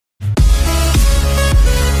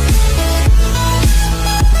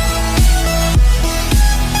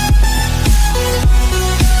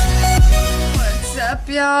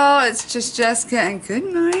y'all, it's just Jessica, and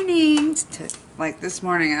good morning. Like this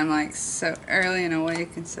morning, I'm like so early and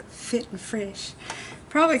awake and so fit and fresh.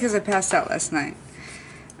 Probably because I passed out last night.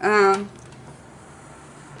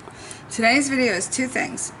 Today's video is two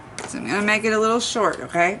things, so I'm gonna make it a little short,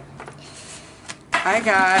 okay?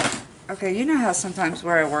 Okay, you know how sometimes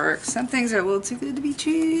where I work, some things are a little too good to be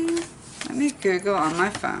true. Let me Google on my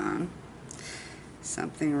phone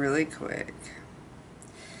something really quick.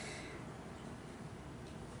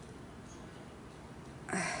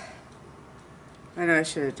 I know I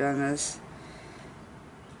should have done this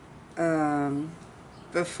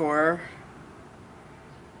before.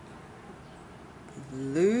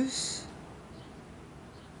 Loose.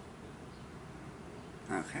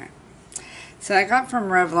 Okay. So I got from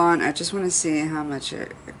Revlon. I just want to see how much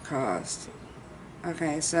it cost.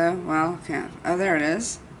 Okay, so, well, okay. Oh, there it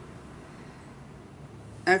is.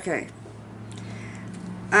 Okay.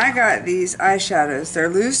 I got these eyeshadows. They're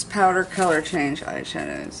loose powder color change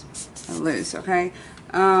eyeshadows. Loose, okay?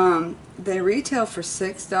 They retail for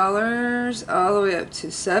 $6 all the way up to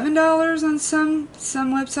 $7 on some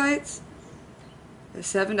websites.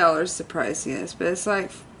 $7 is the priciest, but it's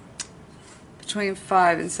like between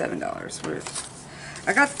 $5 and $7 worth.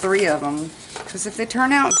 I got 3 of them because if they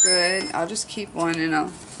turn out good, I'll just keep one and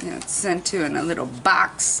I'll send 2 in a little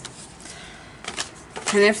box.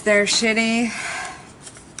 And if they're shitty,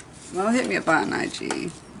 well, hit me up on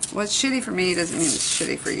IG. What's shitty for me doesn't mean it's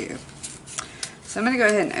shitty for you. So I'm going to go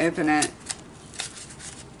ahead and open it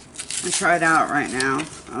and try it out right now.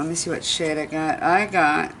 Let me see what shade I got. I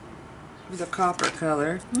got the copper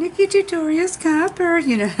color. Nikki Tutorials copper,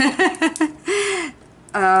 you know.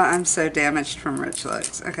 I'm so damaged from Rich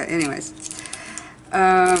Looks. Okay, anyways.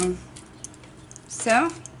 So,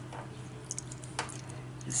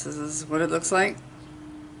 this is what it looks like.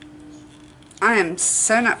 I am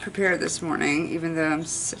so not prepared this morning, even though I'm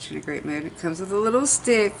such in a great mood. It comes with a little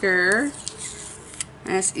sticker,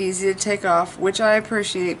 and it's easy to take off, which I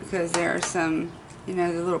appreciate because there are some, the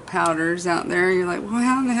little powders out there. You're like, well,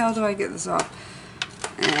 how in the hell do I get this off?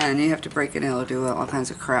 And you have to break a nail or do all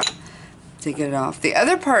kinds of crap to get it off. The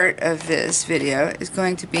other part of this video is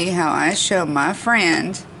going to be how I show my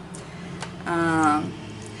friend how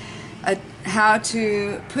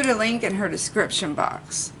to put a link in her description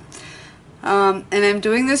box. And I'm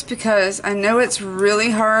doing this because I know it's really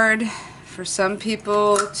hard for some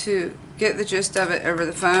people to get the gist of it over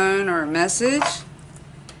the phone or a message.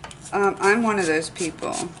 I'm one of those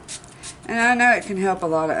people. And I know it can help a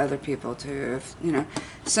lot of other people too,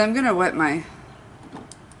 So I'm going to wet my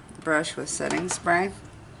brush with setting spray.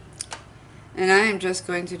 And I am just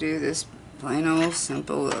going to do this plain old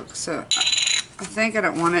simple look. So I think I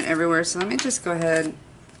don't want it everywhere, so let me just go ahead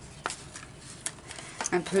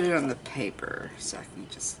and put it on the paper so I can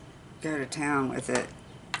just go to town with it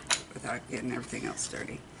without getting everything else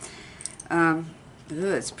dirty. Ooh,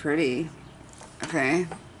 it's pretty. Okay.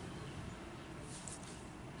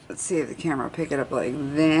 Let's see if the camera will pick it up like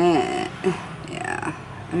that. Yeah.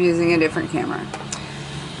 I'm using a different camera.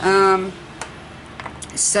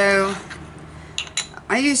 So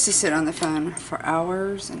I used to sit on the phone for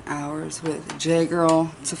hours and hours with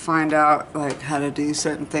J-Girl to find out like how to do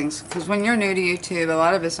certain things. Because when you're new to YouTube, a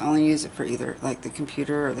lot of us only use it for either like the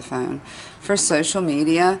computer or the phone. For social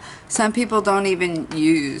media, some people don't even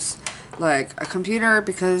use like a computer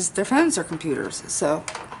because their phones are computers. So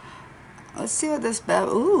let's see what this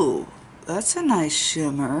ooh, that's a nice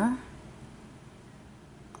shimmer.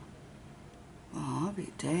 Oh, I'll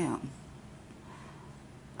be damned.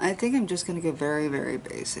 I think I'm just going to go very, very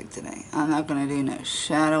basic today. I'm not going to do no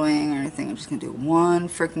shadowing or anything. I'm just going to do one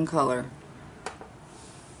freaking color.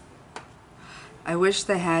 I wish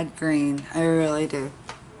they had green. I really do.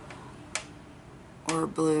 Or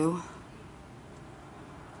blue.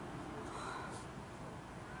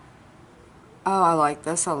 Oh, I like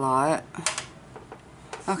this a lot.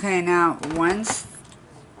 Okay, now once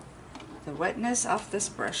the wetness off this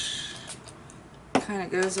brush kind of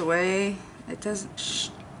goes away, it doesn't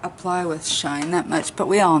apply with shine that much, but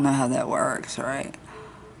we all know how that works, right?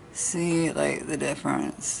 See, like, the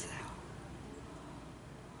difference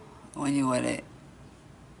when you wet it.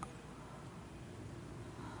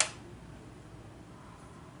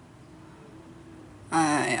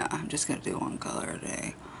 Yeah, I'm just gonna do one color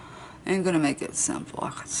today. I'm gonna make it simple. I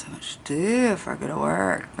got so much to do if I go to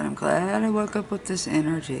work, but I'm glad I woke up with this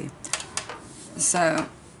energy. So,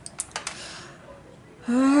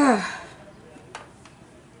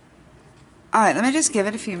 alright, let me just give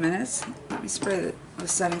it a few minutes. Let me spray it with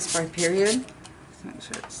setting spray, period. Make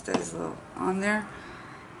sure it stays a little on there.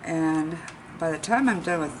 And by the time I'm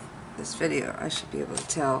done with this video, I should be able to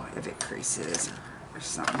tell if it creases or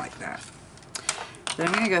something like that. But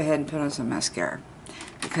I'm going to go ahead and put on some mascara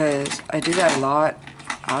because I do that a lot.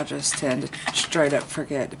 I'll just tend to straight up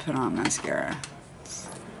forget to put on mascara.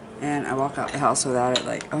 And I walk out the house without it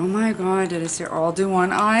like, oh my god, did I say, or I'll do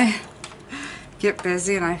one eye, get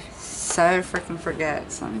busy, and I so freaking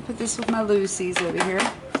forget. So let me put this with my Lucy's over here.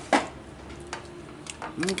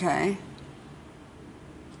 Okay.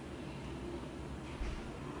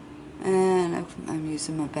 And I'm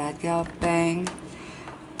using my Bad Gal Bang.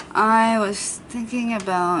 I was thinking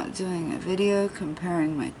about doing a video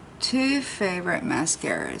comparing my 2 favorite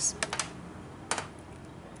mascaras.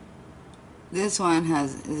 This one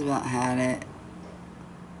is about had it.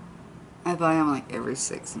 I buy them like every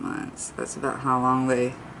 6 months. That's about how long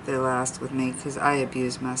they last with me because I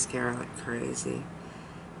abuse mascara like crazy.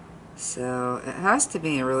 So it has to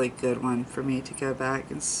be a really good one for me to go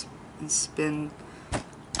back and spend,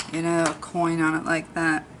 you know, a coin on it like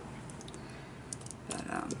that.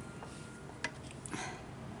 But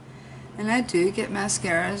and I do get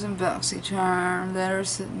mascaras and BoxyCharm that are,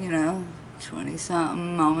 you know, 20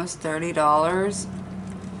 something, almost $30.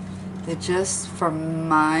 They just, for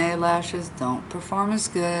my lashes, don't perform as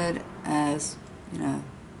good as, you know,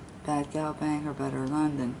 Bad Gal Bang or Better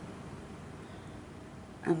London.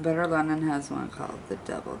 And Better London has one called the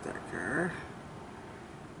Double Decker.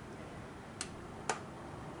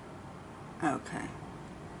 Okay.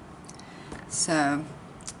 So,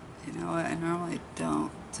 you know what, I normally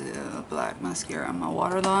don't do black mascara on my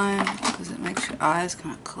waterline because it makes your eyes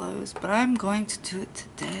kind of close, but I'm going to do it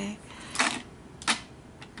today.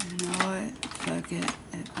 You know what, fuck it.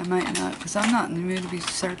 I might not, because I'm not in the mood to be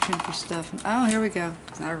searching for stuff. Oh, here we go.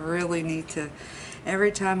 I really need to,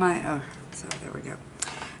 every time oh, so there we go.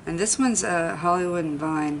 And this one's Hollywood and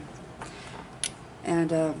Vine. And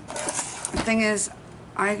the thing is,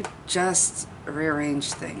 I just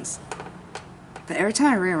rearrange things. But every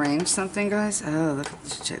time I rearrange something, guys, oh, look,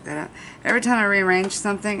 check that out. Every time I rearrange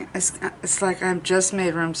something, it's like I've just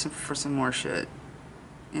made room for some more shit.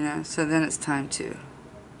 You know, so then it's time to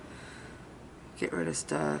get rid of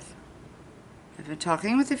stuff. I've been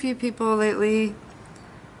talking with a few people lately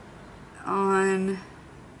on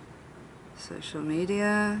social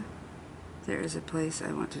media. There is a place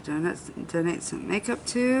I want to donate some makeup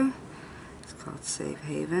to. It's called Safe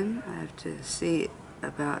Haven. I have to see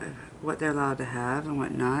about what they're allowed to have and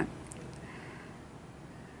what not.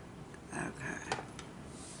 Okay.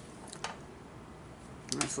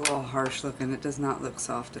 That's a little harsh looking. It does not look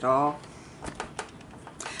soft at all.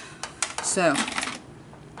 So,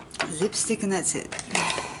 lipstick and that's it.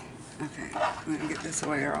 Okay, I'm going to get this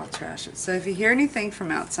away or I'll trash it. So if you hear anything from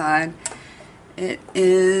outside, it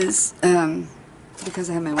is because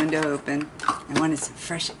I have my window open. I wanted some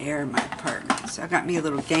fresh air in my apartment. So I got me a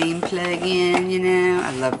little game plug in, you know.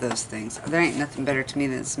 I love those things. There ain't nothing better to me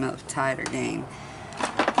than the smell of Tide or Game.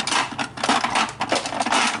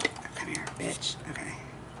 Come here, bitch. Okay.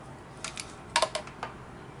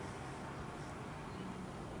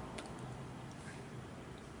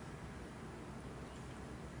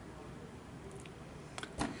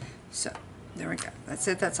 So, there we go. That's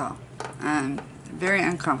it. That's all. Very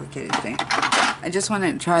uncomplicated thing. I just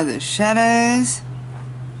wanted to try the shadows.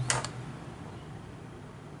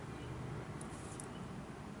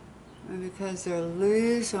 And because they're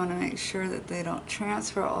loose, I want to make sure that they don't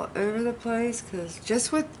transfer all over the place. Because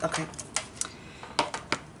just with... Okay.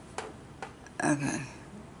 Okay.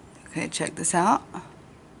 Okay, check this out.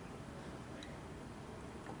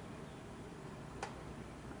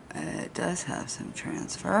 It does have some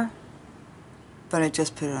transfer. But I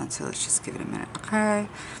just put it on, so let's just give it a minute. Okay.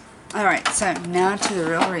 Alright, so now to the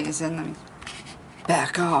real reason. Let me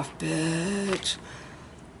back off, bitch.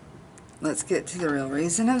 Let's get to the real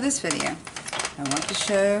reason of this video. I want to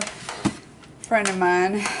show a friend of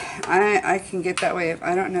mine. I can get that way if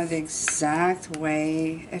I don't know the exact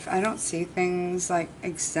way. If I don't see things like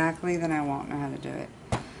exactly, then I won't know how to do it.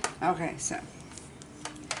 Okay, so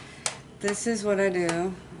this is what I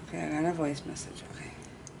do. Okay, I got a voice message. Okay.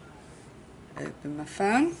 Open my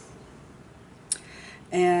phone.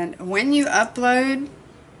 And when you upload,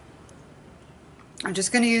 I'm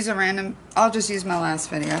just going to use a random, I'll just use my last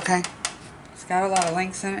video, okay? It's got a lot of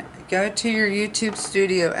links in it. Go to your YouTube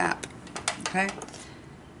Studio app, okay?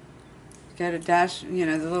 Go to dash, you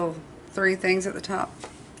know, the little 3 things at the top.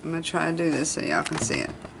 I'm going to try to do this so y'all can see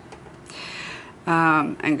it.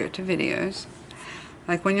 And go to videos.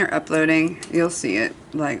 Like when you're uploading, you'll see it,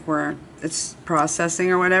 like where it's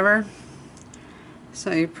processing or whatever.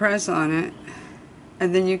 So you press on it,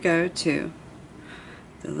 and then you go to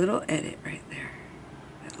the little edit right there,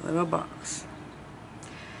 that little box.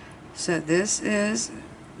 So this is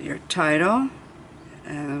your title,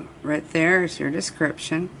 Right there is your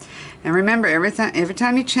description. And remember, every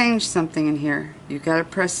time you change something in here, you've got to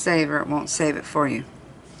press save or it won't save it for you.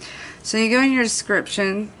 So you go in your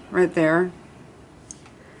description right there,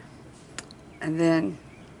 and then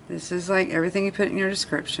this is like everything you put in your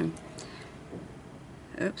description.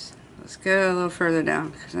 Oops, let's go a little further down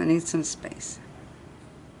because I need some space.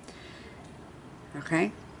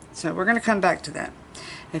 Okay, so we're going to come back to that.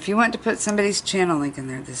 If you want to put somebody's channel link in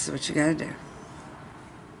there, this is what you got to do.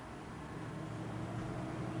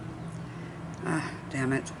 Ah,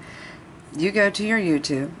 damn it. You go to your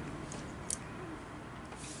YouTube,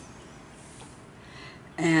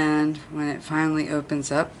 and when it finally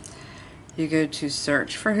opens up, you go to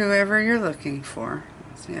search for whoever you're looking for.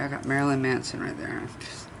 See, I got Marilyn Manson right there.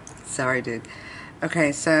 Sorry, dude.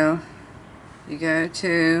 Okay, so you go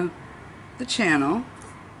to the channel,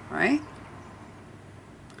 right?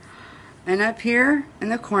 And up here in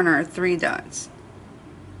the corner are 3 dots.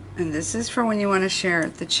 And this is for when you want to share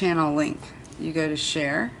the channel link. You go to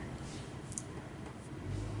share,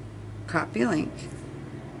 copy link,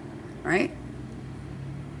 right?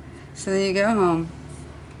 So then you go home,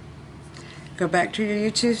 go back to your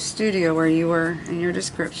YouTube studio where you were in your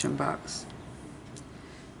description box,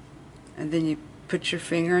 and then you put your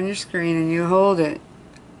finger on your screen and you hold it.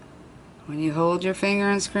 When you hold your finger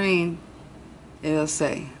on screen, it'll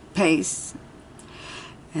say paste,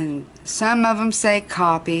 and some of them say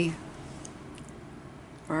copy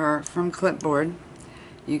or from clipboard.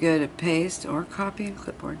 You go to paste or copy in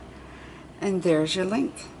clipboard, and there's your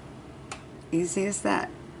link. Easy as that.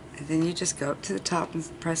 And then you just go up to the top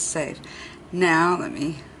and press save. Now let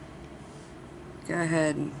me go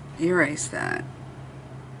ahead and erase that,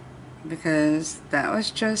 because that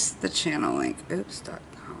was just the channel link. Oops, oh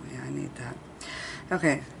yeah, I need that.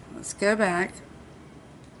 Okay, let's go back.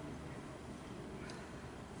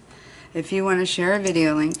 If you want to share a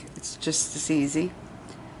video link, it's just as easy.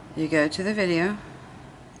 You go to the video.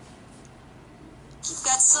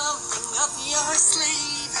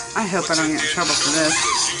 I hope I don't get in trouble for this.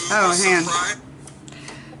 Oh, hand.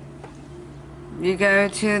 You go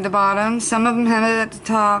to the bottom. Some of them have it at the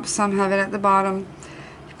top, some have it at the bottom.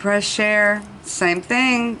 You press share. Same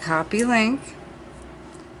thing. Copy link.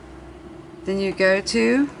 Then you go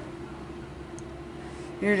to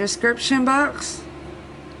your description box.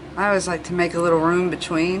 I always like to make a little room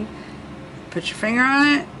between. Put your finger on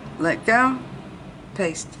it, let go,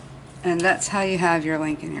 paste. And that's how you have your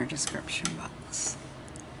link in your description box.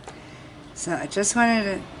 So I just wanted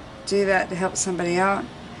to do that to help somebody out.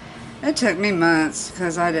 It took me months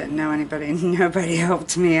because I didn't know anybody. Nobody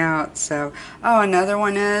helped me out. So, oh, another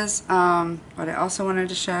one is, what I also wanted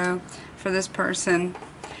to show for this person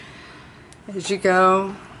is you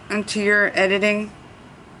go into your editing.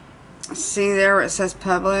 See there where it says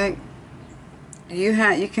public? You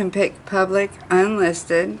can pick public,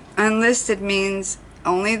 unlisted. Unlisted means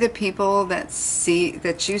only the people that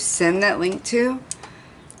you send that link to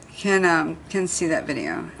can see that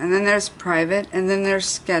video. And then there's private, and then there's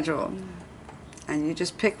scheduled. And you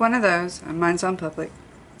just pick one of those. And mine's on public.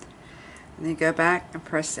 And then you go back and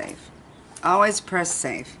press save. Always press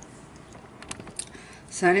save.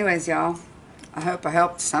 So anyways, y'all, I hope I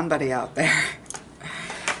helped somebody out there.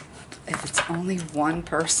 If it's only one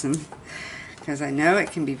person, because I know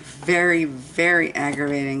it can be very, very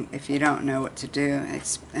aggravating if you don't know what to do, and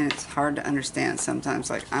it's hard to understand sometimes.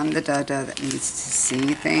 Like, I'm the dada that needs to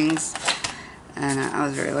see things, and I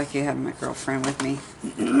was very lucky having my girlfriend with me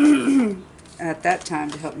at that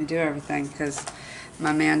time to help me do everything, because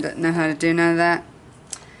my man doesn't know how to do none of that.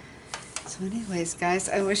 So anyways, guys,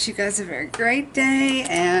 I wish you guys a very great day,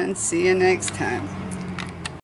 and see you next time.